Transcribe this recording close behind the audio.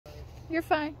You're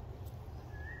fine.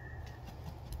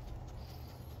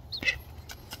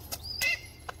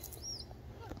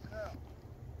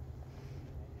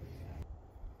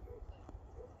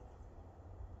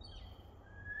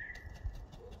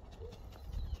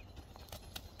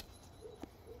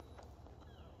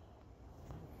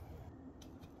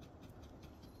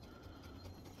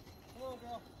 Come on,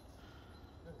 girl.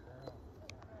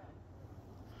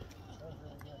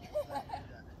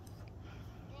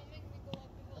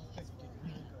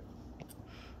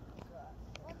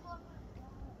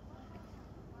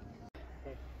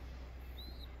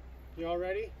 You all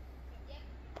ready? Yep.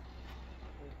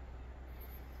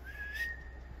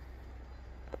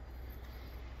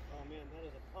 Oh man, that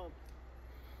is a pump.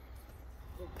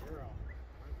 Good girl.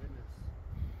 My goodness.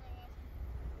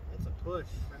 That's a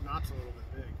push. That knot's a little bit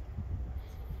big.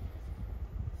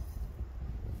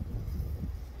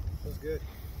 That was good.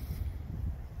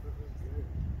 That was good.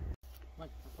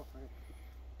 Mike, right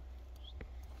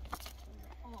here.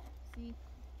 Oh, see?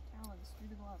 Talons through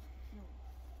the glove. No.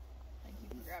 Thank you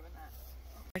for grabbing that.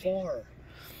 Far.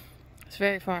 It's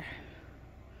very far.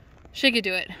 She could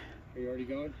do it. Are you already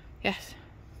going? Yes.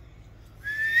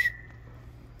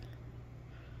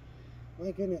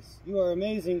 My goodness, you are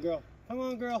amazing, girl. Come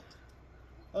on, girl.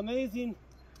 Amazing.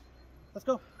 Let's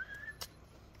go.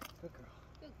 Good girl.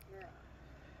 Good girl.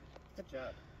 Good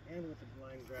job. And with the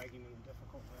line dragging in a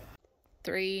difficult way.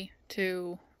 3,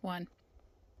 2, 1.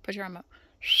 Put your arm up.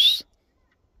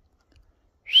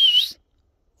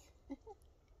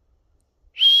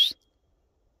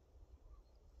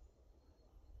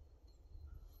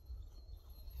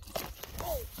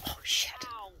 Oh shit.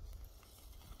 Ow.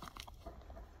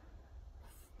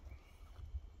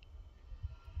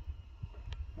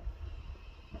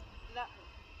 That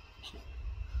hurt.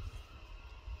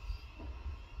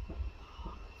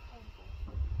 Painful.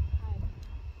 Hi.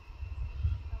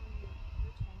 How are you?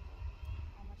 You're painful.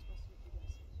 How am I supposed to do this?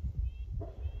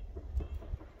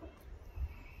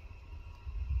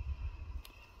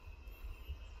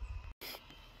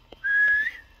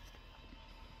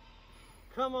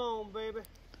 Come on, baby.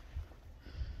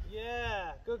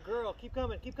 Yeah, good girl. Keep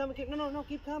coming. Keep coming. No,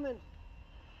 keep coming.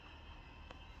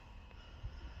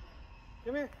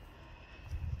 Come here.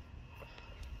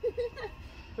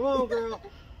 Come on, girl.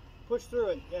 Push through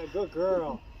it. Yeah, good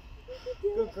girl.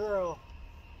 Good girl.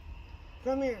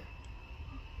 Come here.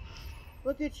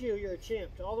 Look at you. You're a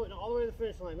champ. All the way to the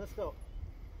finish line. Let's go.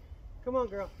 Come on,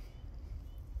 girl.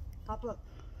 Hop up.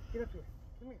 Get up here.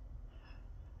 Come here.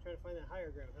 Trying to find that higher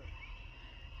ground, huh?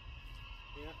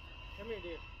 Yeah. Come here,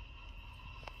 dear.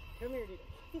 Come here, dear.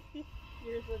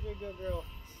 You're such a good girl.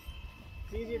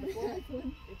 It's easier to fly.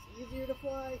 It's easier to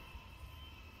fly.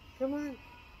 Come on.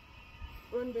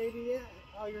 Run, baby. Yeah.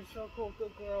 Oh, you're so cool.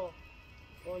 Good girl.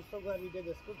 Oh, I'm so glad we did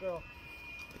this. Good girl.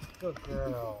 Good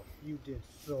girl. You did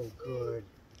so good.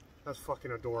 That's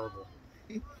fucking adorable.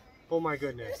 Oh my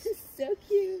goodness. So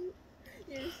cute.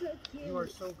 You're so cute. You are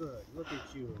so good. Look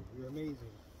at you. You're amazing.